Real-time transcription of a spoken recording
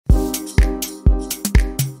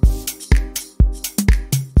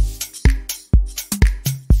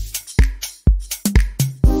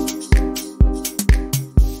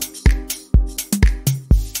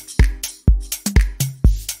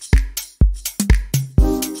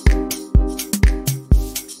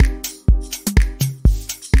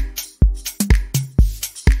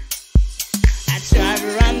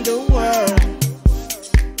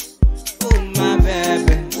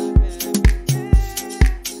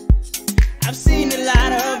I've seen a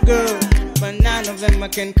lot of girls, but none of them I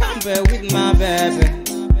can compare with my baby.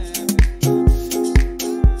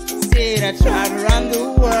 Said I tried around the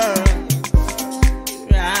world,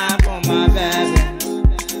 try for my baby.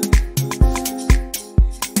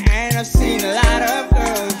 And I've seen a lot of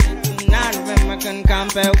girls, but none of them I can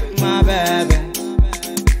compare with my baby.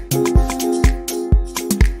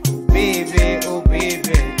 Oh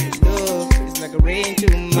baby, love is like a rain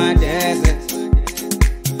to my desert.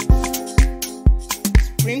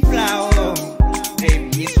 Spring flower,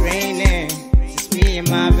 baby, it's raining. It's me and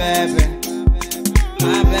my baby,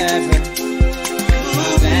 my baby,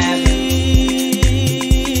 my baby.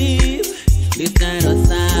 This kind of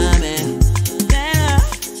summer,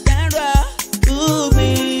 Sandra, ooh,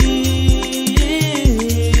 babe.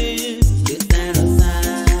 This kind of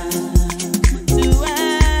summer,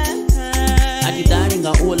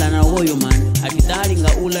 akitaringa ula na hoyo man,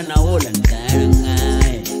 akitaringa ula na hola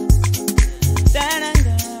ntarangai.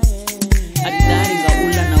 Akitaringa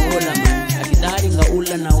ula na hola man, akitaringa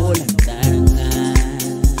ula na hola ntarangai.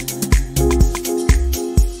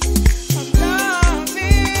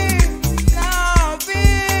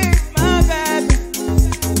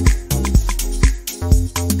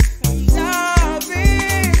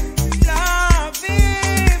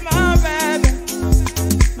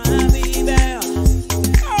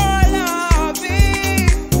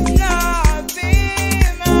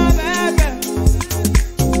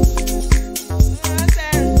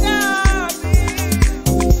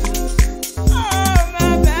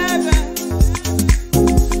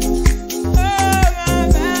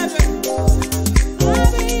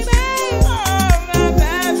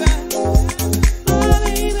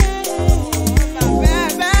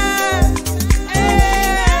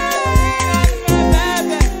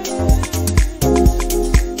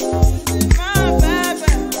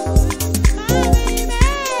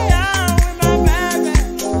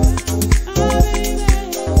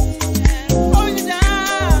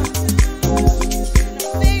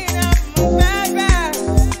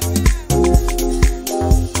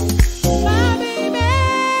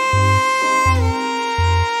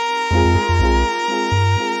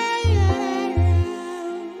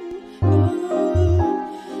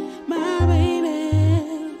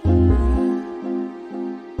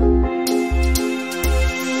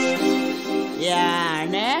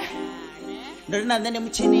 Ndani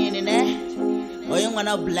mchinini ne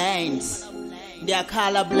oyongwana blinds they are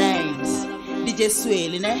color blinds DJ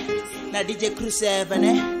Siwely ne na DJ Khrushchev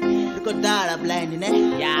ne because dara blind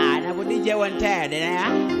ne Yeah, na DJ wanted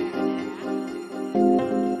ne.